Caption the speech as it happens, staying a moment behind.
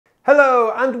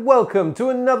Hello and welcome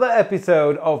to another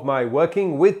episode of my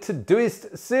Working with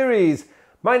Todoist series.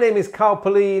 My name is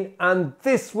Pullein and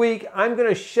this week I'm going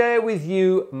to share with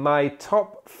you my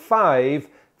top 5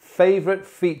 favourite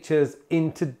features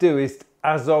in Todoist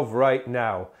as of right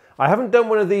now. I haven't done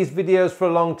one of these videos for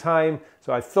a long time,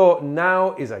 so I thought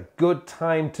now is a good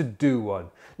time to do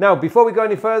one. Now, before we go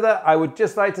any further, I would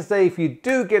just like to say if you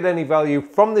do get any value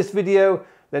from this video,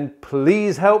 then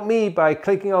please help me by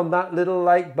clicking on that little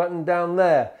like button down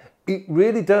there. It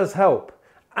really does help.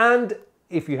 And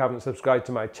if you haven't subscribed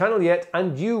to my channel yet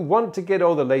and you want to get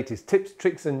all the latest tips,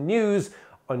 tricks and news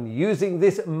on using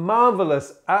this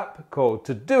marvelous app called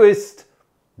Todoist,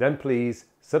 then please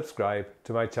subscribe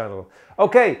to my channel.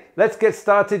 Okay, let's get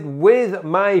started with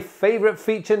my favorite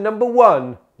feature number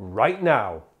 1 right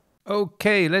now.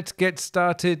 Okay, let's get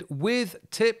started with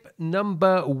tip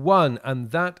number 1, and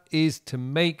that is to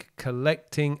make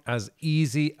collecting as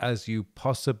easy as you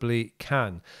possibly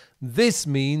can. This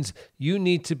means you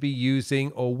need to be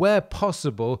using, or where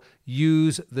possible,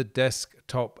 use the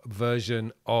desktop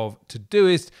version of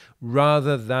Todoist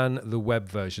rather than the web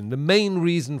version. The main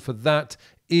reason for that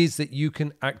is that you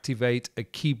can activate a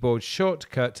keyboard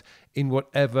shortcut in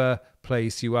whatever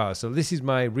place you are. So this is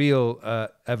my real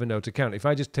Evernote account. If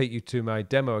I just take you to my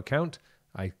demo account,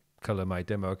 I color my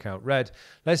demo account red.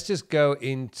 Let's just go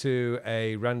into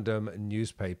a random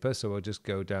newspaper. So we'll just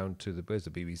go down to where's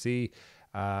the BBC?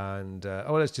 And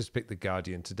let's just pick the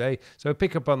Guardian today. So I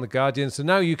pick up on the Guardian. So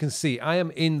now you can see I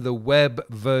am in the web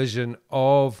version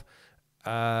of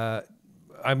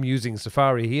I'm using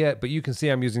Safari here, but you can see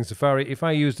I'm using Safari. If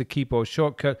I use the keyboard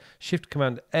shortcut, Shift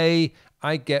Command A,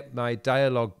 I get my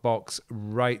dialog box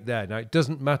right there. Now, it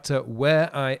doesn't matter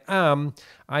where I am.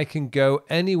 I can go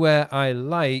anywhere I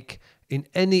like in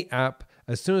any app.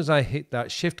 As soon as I hit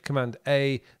that Shift Command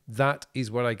A, that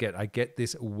is what I get. I get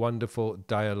this wonderful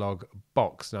dialog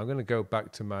box. Now, I'm going to go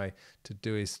back to my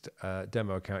Todoist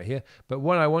demo account here. But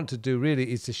what I want to do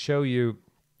really is to show you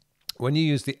when you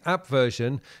use the app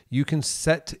version, you can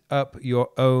set up your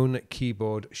own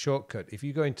keyboard shortcut. If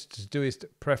you go into Todoist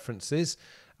Preferences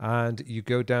and you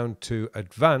go down to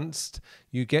Advanced,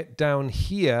 you get down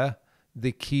here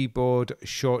the keyboard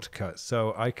shortcut.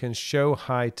 So I can show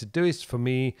Hi Todoist. For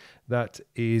me, that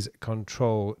is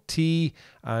Control T,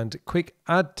 and Quick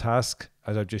Add Task,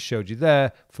 as I've just showed you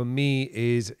there, for me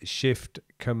is Shift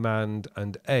Command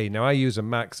and A. Now I use a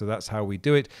Mac, so that's how we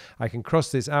do it. I can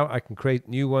cross this out, I can create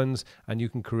new ones, and you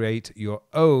can create your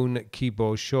own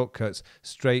keyboard shortcuts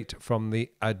straight from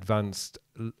the advanced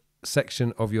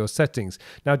section of your settings.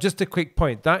 Now, just a quick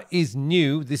point, that is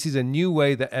new. This is a new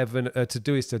way that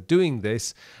Todoist are doing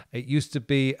this. It used to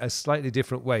be a slightly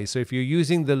different way. So if you're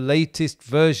using the latest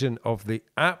version of the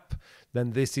app,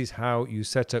 then this is how you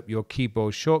set up your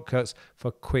keyboard shortcuts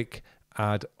for quick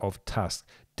add of tasks.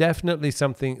 Definitely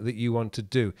something that you want to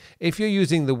do. If you're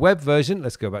using the web version,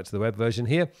 let's go back to the web version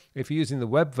here. If you're using the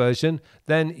web version,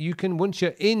 then you can, once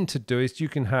you're in Todoist, you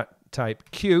can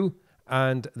type Q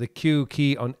and the Q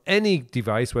key on any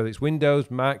device, whether it's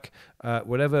Windows, Mac,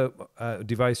 whatever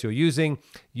device you're using,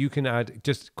 you can add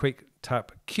just quick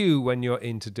tap Q when you're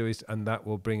in Todoist, and that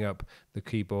will bring up the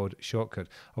keyboard shortcut.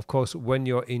 Of course, when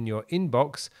you're in your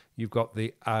inbox, you've got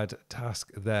the add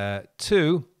task there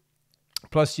too.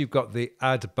 Plus, you've got the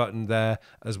add button there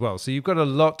as well. So you've got a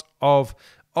lot of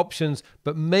options,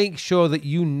 but make sure that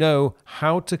you know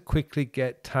how to quickly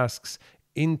get tasks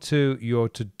into your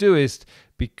Todoist,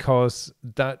 because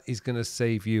that is going to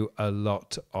save you a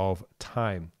lot of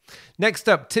time. Next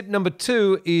up, tip number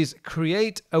 2 is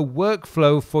create a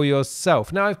workflow for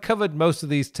yourself. Now, I've covered most of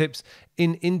these tips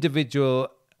in individual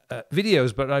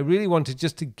videos, but I really wanted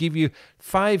just to give you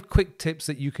 5 quick tips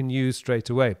that you can use straight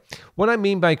away. What I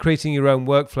mean by creating your own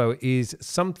workflow is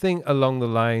something along the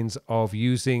lines of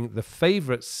using the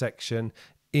favorites section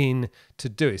in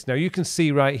Todoist. Now you can see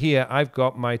right here I've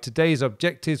got my today's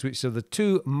objectives, which are the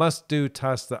 2 must-do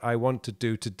tasks that I want to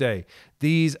do today.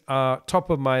 These are top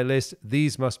of my list.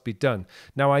 These must be done.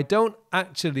 Now I don't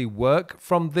actually work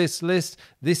from this list.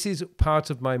 This is part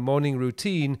of my morning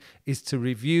routine, is to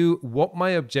review what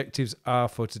my objectives are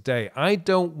for today. I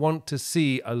don't want to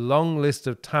see a long list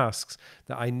of tasks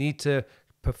that I need to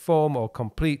perform or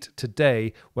complete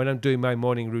today when I'm doing my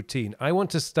morning routine. I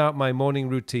want to start my morning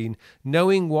routine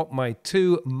knowing what my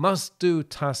 2 must-do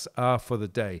tasks are for the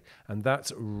day. And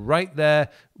that's right there,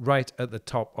 right at the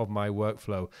top of my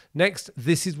workflow. Next,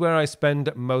 this is where I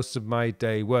spend most of my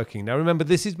day working. Now remember,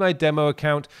 this is my demo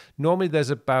account. Normally there's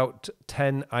about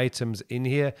 10 items in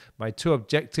here. My 2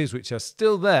 objectives, which are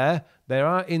still there, they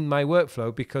are in my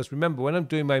workflow, because remember, when I'm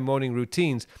doing my morning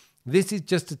routines, this is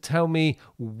just to tell me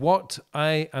what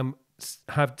I am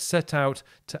have set out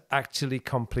to actually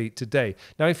complete today.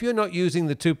 Now, if you're not using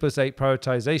the 2+8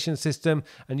 prioritization system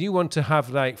and you want to have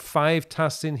like 5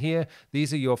 tasks in here,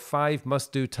 these are your 5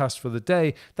 must-do tasks for the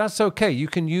day, that's okay. You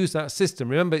can use that system.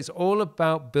 Remember, it's all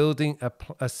about building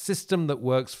a system that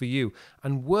works for you.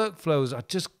 And workflows are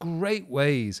just great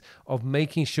ways of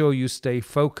making sure you stay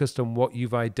focused on what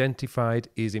you've identified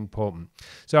is important.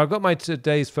 So I've got my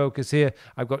today's focus here.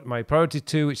 I've got my priority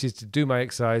 2, which is to do my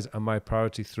exercise, and my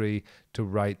priority 3 to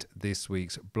write this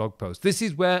week's blog post. This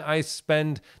is where I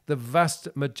spend the vast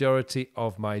majority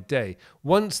of my day.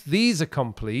 Once these are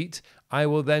complete, I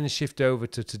will then shift over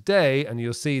to today, and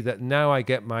you'll see that now I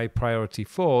get my priority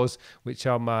 4s, which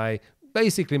are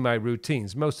basically my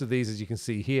routines. Most of these, as you can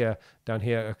see here, down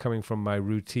here, are coming from my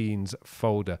routines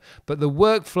folder. But the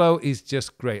workflow is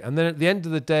just great. And then at the end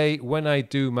of the day, when I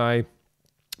do my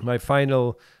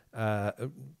final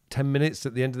 10 minutes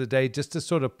at the end of the day, just to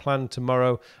sort of plan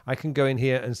tomorrow, I can go in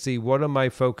here and see what are my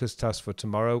focus tasks for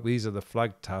tomorrow. These are the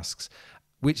flagged tasks,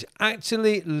 which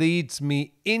actually leads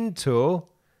me into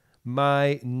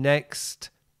my next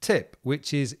tip,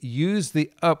 which is use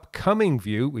the upcoming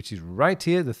view, which is right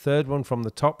here, the third one from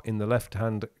the top in the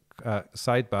left-hand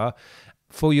sidebar,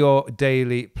 for your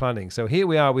daily planning. So here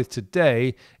we are with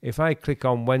today. If I click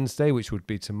on Wednesday, which would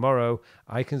be tomorrow,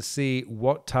 I can see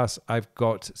what tasks I've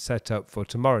got set up for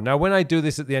tomorrow. Now, when I do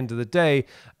this at the end of the day,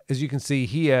 as you can see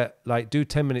here, like do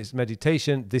 10 minutes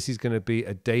meditation, this is going to be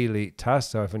a daily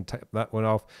task. So I can take that one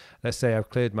off. Let's say I've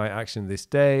cleared my action this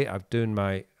day. I've done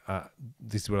my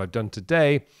this is what I've done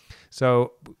today.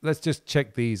 So let's just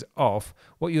check these off.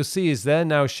 What you'll see is they're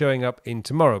now showing up in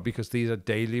tomorrow because these are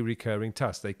daily recurring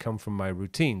tasks. They come from my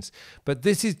routines. But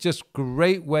this is just a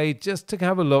great way just to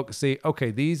have a look, see,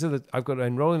 okay, these are I've got to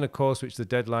enroll in a course, which the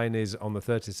deadline is on the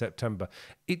 30th of September.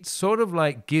 It sort of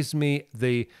like gives me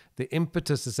the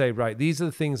impetus to say, right, these are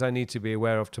the things I need to be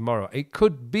aware of tomorrow. It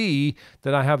could be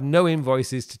that I have no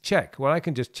invoices to check. Well, I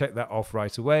can just check that off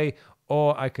right away,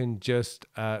 or I can just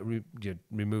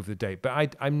remove the date.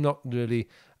 But I'm not really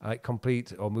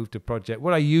complete or move to project.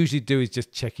 What I usually do is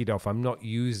just check it off. I'm not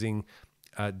using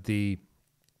the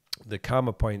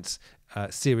karma points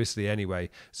seriously anyway.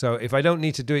 So if I don't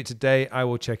need to do it today, I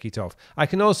will check it off. I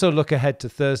can also look ahead to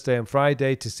Thursday and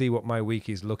Friday to see what my week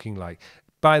is looking like.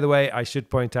 By the way, I should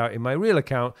point out in my real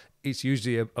account, it's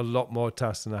usually a lot more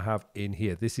tasks than I have in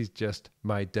here. This is just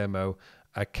my demo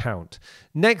account.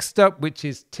 Next up, which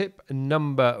is tip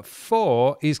number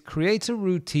 4, is create a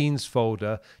routines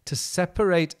folder to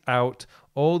separate out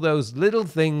all those little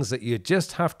things that you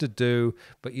just have to do,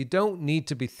 but you don't need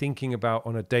to be thinking about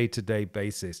on a day-to-day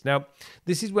basis. Now,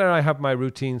 this is where I have my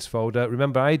routines folder.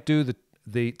 Remember, I do the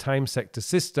time sector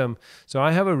system. So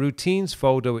I have a routines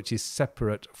folder which is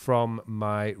separate from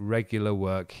my regular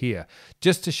work here.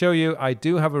 Just to show you, I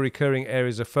do have a recurring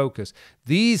areas of focus.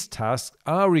 These tasks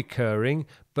are recurring,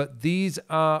 but these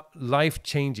are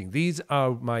life-changing. These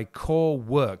are my core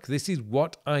work. This is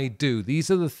what I do. These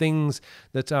are the things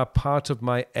that are part of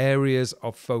my areas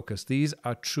of focus. These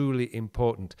are truly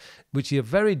important, which are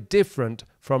very different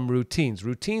from routines.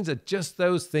 Routines are just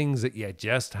those things that you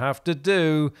just have to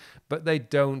do, but they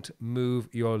don't move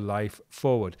your life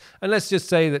forward. And let's just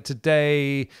say that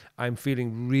today I'm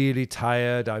feeling really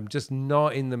tired. I'm just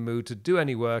not in the mood to do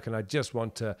any work, and I just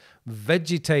want to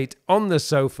vegetate on the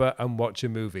sofa and watch a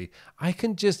movie. I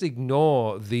can just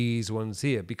ignore these ones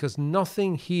here because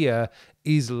nothing here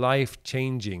is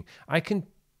life-changing. I can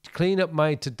clean up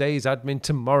my today's admin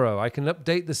tomorrow. I can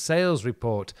update the sales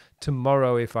report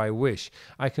tomorrow if I wish.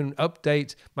 I can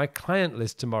update my client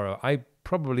list tomorrow. I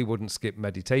probably wouldn't skip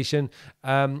meditation.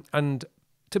 And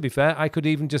to be fair, I could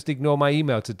even just ignore my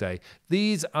email today.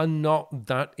 These are not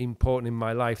that important in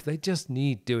my life. They just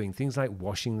need doing. Things like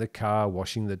washing the car,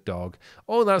 washing the dog,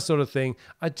 all that sort of thing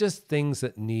are just things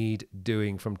that need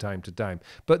doing from time to time.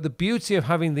 But the beauty of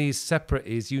having these separate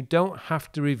is you don't have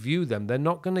to review them. They're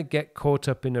not going to get caught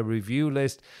up in a review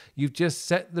list. You've just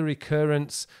set the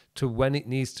recurrence to when it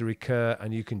needs to recur,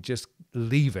 and you can just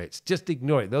leave it. Just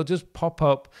ignore it. They'll just pop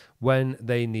up when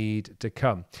they need to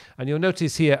come. And you'll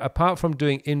notice here, apart from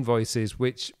doing invoices,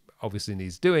 which obviously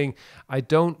needs doing, I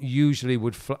don't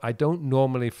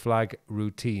normally flag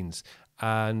routines.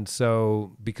 And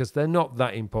so because they're not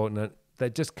that important, they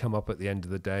just come up at the end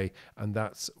of the day, and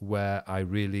that's where I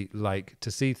really like to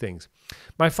see things.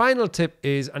 My final tip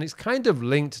is, and it's kind of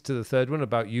linked to the third one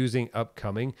about using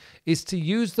upcoming, is to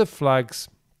use the flags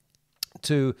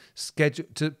to schedule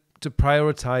to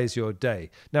prioritize your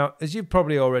day. Now, as you've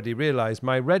probably already realized,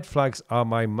 my red flags are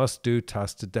my must-do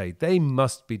tasks today. They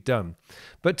must be done.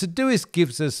 But Todoist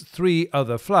gives us 3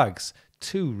 other flags: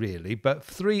 2 really, but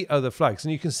 3 other flags.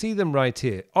 And you can see them right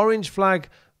here. Orange flag,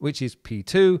 which is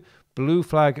P2, blue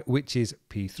flag, which is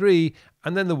P3,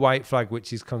 and then the white flag,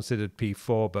 which is considered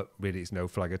P4, but really it's no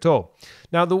flag at all.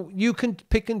 Now, you can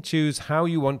pick and choose how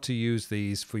you want to use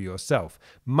these for yourself.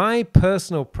 My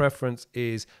personal preference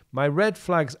is my red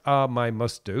flags are my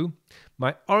must-do.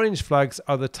 My orange flags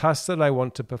are the tasks that I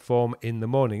want to perform in the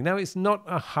morning. Now, it's not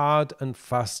a hard and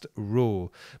fast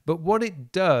rule, but what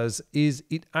it does is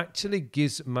it actually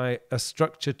gives a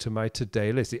structure to my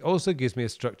today list. It also gives me a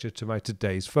structure to my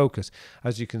today's focus.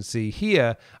 As you can see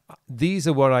here, these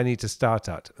are what I need to start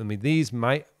at. I mean,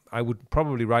 I would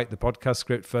probably write the podcast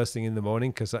script first thing in the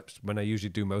morning because that's when I usually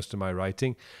do most of my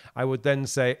writing. I would then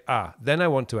say, then I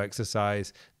want to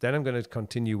exercise. Then I'm going to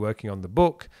continue working on the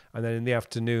book. And then in the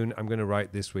afternoon, I'm going to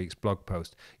write this week's blog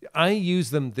post. I use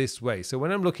them this way. So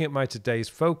when I'm looking at my today's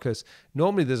focus,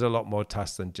 normally there's a lot more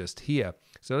tasks than just here.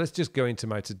 So let's just go into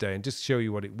my today and just show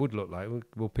you what it would look like.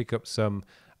 We'll pick up some...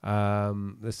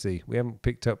 let's see, we haven't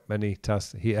picked up many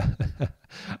tasks here.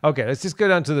 Okay, let's just go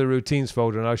down to the routines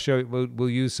folder and I'll show you, we'll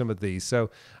use some of these. So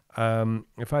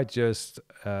if I just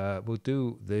we'll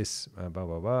do this,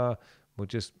 we'll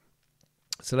just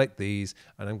select these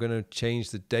and I'm going to change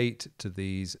the date to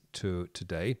these to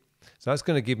today. So that's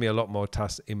going to give me a lot more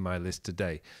tasks in my list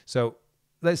today. So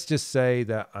let's just say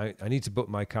that I need to book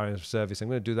my car in service. I'm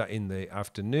going to do that in the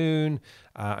afternoon.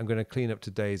 I'm going to clean up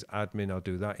today's admin. I'll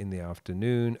do that in the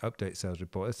afternoon. Update sales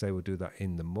report. Let's say we'll do that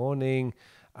in the morning.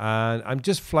 And I'm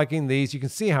just flagging these. You can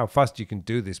see how fast you can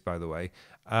do this, by the way.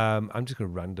 I'm just going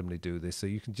to randomly do this so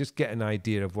you can just get an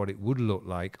idea of what it would look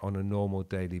like on a normal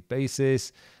daily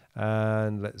basis.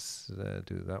 And let's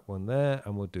do that one there,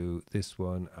 and we'll do this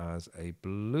one as a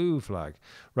blue flag.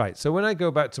 Right, so when I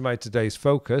go back to my today's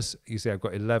focus, you see I've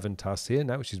got 11 tasks here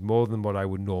now, which is more than what I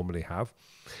would normally have.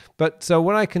 But so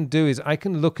what I can do is I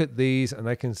can look at these and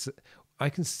I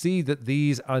can see that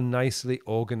these are nicely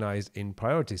organized in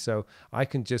priority. So I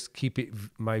can just keep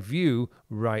my view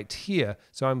right here.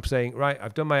 So I'm saying, right,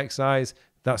 I've done my exercise.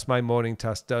 That's my morning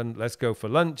task done. Let's go for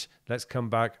lunch. Let's come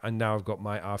back. And now I've got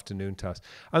my afternoon task.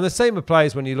 And the same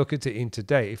applies when you look at it in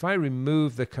today. If I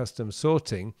remove the custom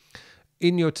sorting,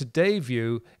 in your today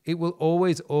view, it will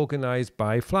always organize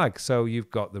by flag. So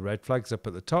you've got the red flags up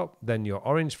at the top, then your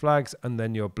orange flags, and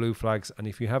then your blue flags. And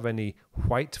if you have any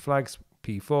white flags,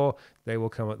 P4, they will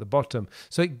come at the bottom.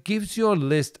 So it gives your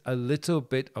list a little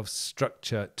bit of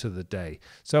structure to the day.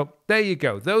 So there you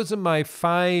go. Those are my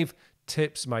 5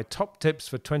 tips, my top tips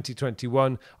for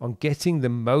 2021 on getting the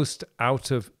most out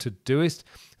of Todoist.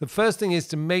 The first thing is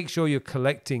to make sure you're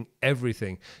collecting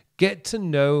everything. Get to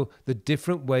know the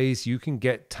different ways you can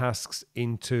get tasks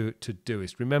into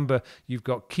Todoist. Remember, you've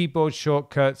got keyboard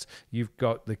shortcuts, you've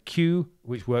got the Q,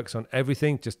 which works on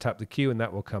everything. Just tap the Q and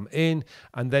that will come in.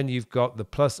 And then you've got the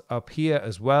plus up here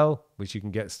as well, which you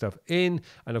can get stuff in.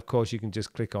 And of course, you can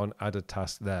just click on add a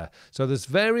task there. So there's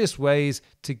various ways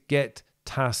to get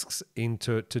tasks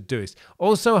into Todoist.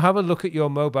 Also, have a look at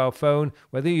your mobile phone,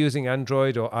 whether you're using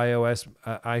Android or iOS,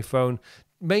 iPhone.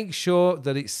 Make sure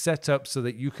that it's set up so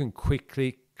that you can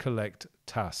quickly collect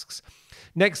tasks.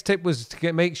 Next tip was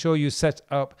to make sure you set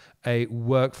up a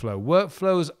workflow.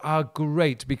 Workflows are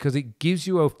great because it gives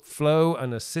you a flow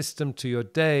and a system to your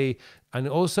day and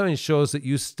also ensures that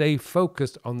you stay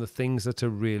focused on the things that are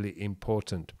really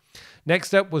important.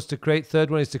 Next up was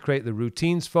third one is to create the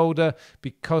routines folder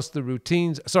because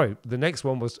the next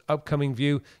one was upcoming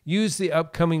view. Use the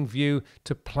upcoming view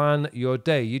to plan your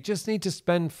day. You just need to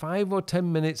spend 5 or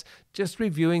 10 minutes just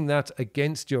reviewing that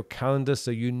against your calendar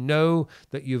so you know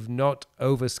that you've not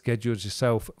overscheduled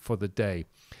yourself for the day.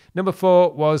 Number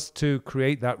 4 was to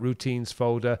create that routines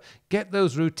folder. Get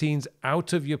those routines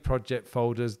out of your project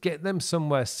folders. Get them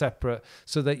somewhere separate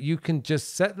so that you can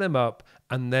just set them up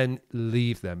and then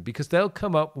leave them because they'll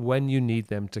come up when you need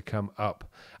them to come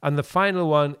up. And the final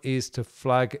one is to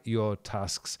flag your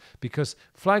tasks because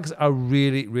flags are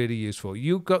really, really useful.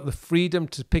 You've got the freedom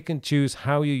to pick and choose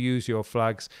how you use your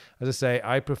flags. As I say,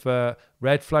 I prefer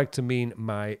red flag to mean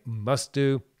my must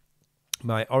do.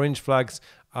 My orange flags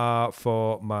are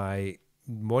for my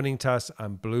morning tasks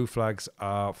and blue flags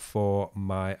are for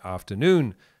my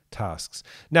afternoon tasks.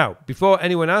 Now, before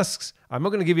anyone asks, I'm not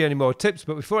going to give you any more tips,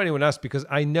 but before anyone asks, because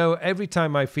I know every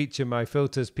time I feature my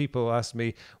filters, people ask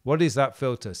me, what is that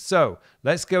filter? So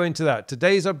let's go into that.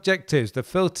 Today's objectives, the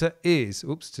filter is,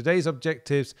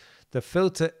 the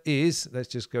filter is, let's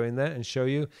just go in there and show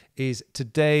you, is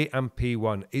today and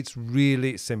P1. It's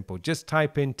really simple. Just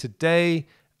type in today,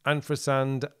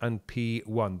 ampersand and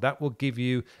P1. That will give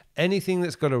you anything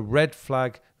that's got a red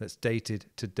flag that's dated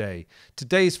today.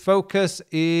 Today's focus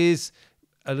is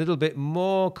a little bit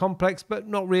more complex, but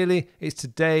not really. It's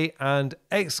today and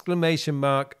exclamation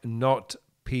mark, not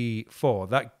P4.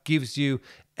 That gives you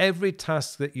every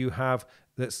task that you have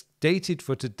that's dated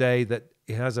for today that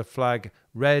it has a flag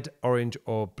red, orange,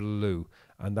 or blue.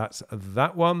 And that's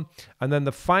that one. And then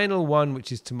the final one,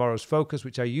 which is tomorrow's focus,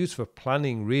 which I use for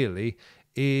planning really,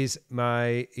 is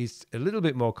a little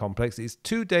bit more complex. It's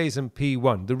 2 days and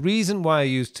P1. The reason why I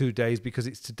use 2 days, because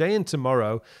it's today and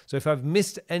tomorrow. So if I've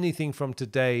missed anything from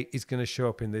today, it's going to show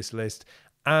up in this list,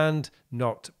 and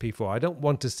not P4. I don't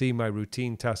want to see my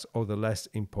routine tasks or the less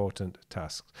important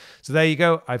tasks. So there you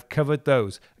go. I've covered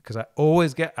those because I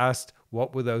always get asked,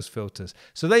 what were those filters?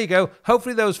 So there you go.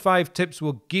 Hopefully those 5 tips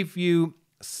will give you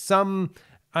some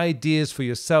ideas for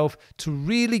yourself to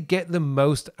really get the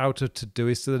most out of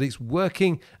Todoist so that it's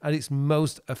working and it's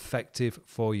most effective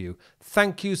for you.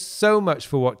 Thank you so much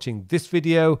for watching this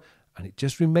video, and it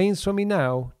just remains for me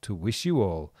now to wish you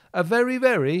all a very,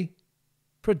 very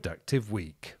productive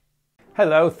week.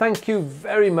 Hello, thank you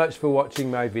very much for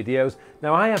watching my videos.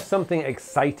 Now I have something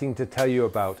exciting to tell you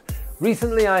about.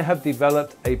 Recently I have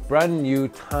developed a brand new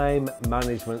time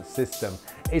management system.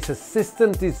 It's a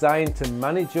system designed to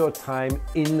manage your time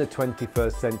in the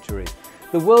 21st century.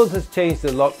 The world has changed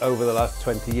a lot over the last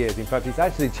 20 years. In fact, it's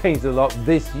actually changed a lot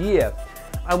this year.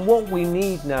 And what we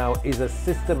need now is a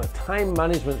system, a time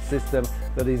management system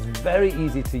that is very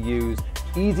easy to use,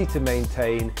 easy to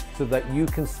maintain, so that you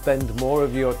can spend more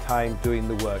of your time doing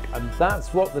the work. And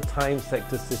that's what the time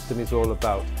sector system is all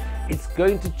about. It's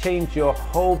going to change your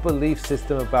whole belief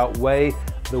system about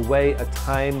the way a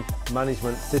time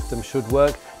management system should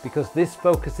work, because this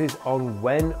focuses on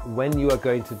when you are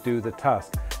going to do the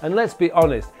task. And let's be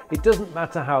honest, it doesn't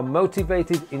matter how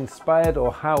motivated, inspired,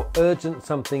 or how urgent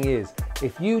something is.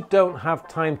 If you don't have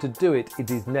time to do it,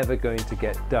 it is never going to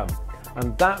get done.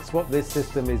 And that's what this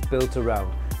system is built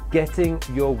around, getting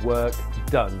your work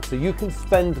done so you can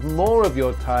spend more of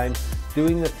your time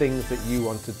doing the things that you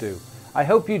want to do. I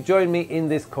hope you join me in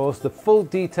this course. The full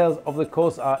details of the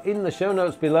course are in the show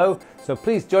notes below, so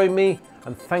please join me,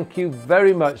 and thank you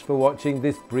very much for watching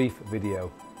this brief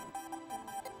video.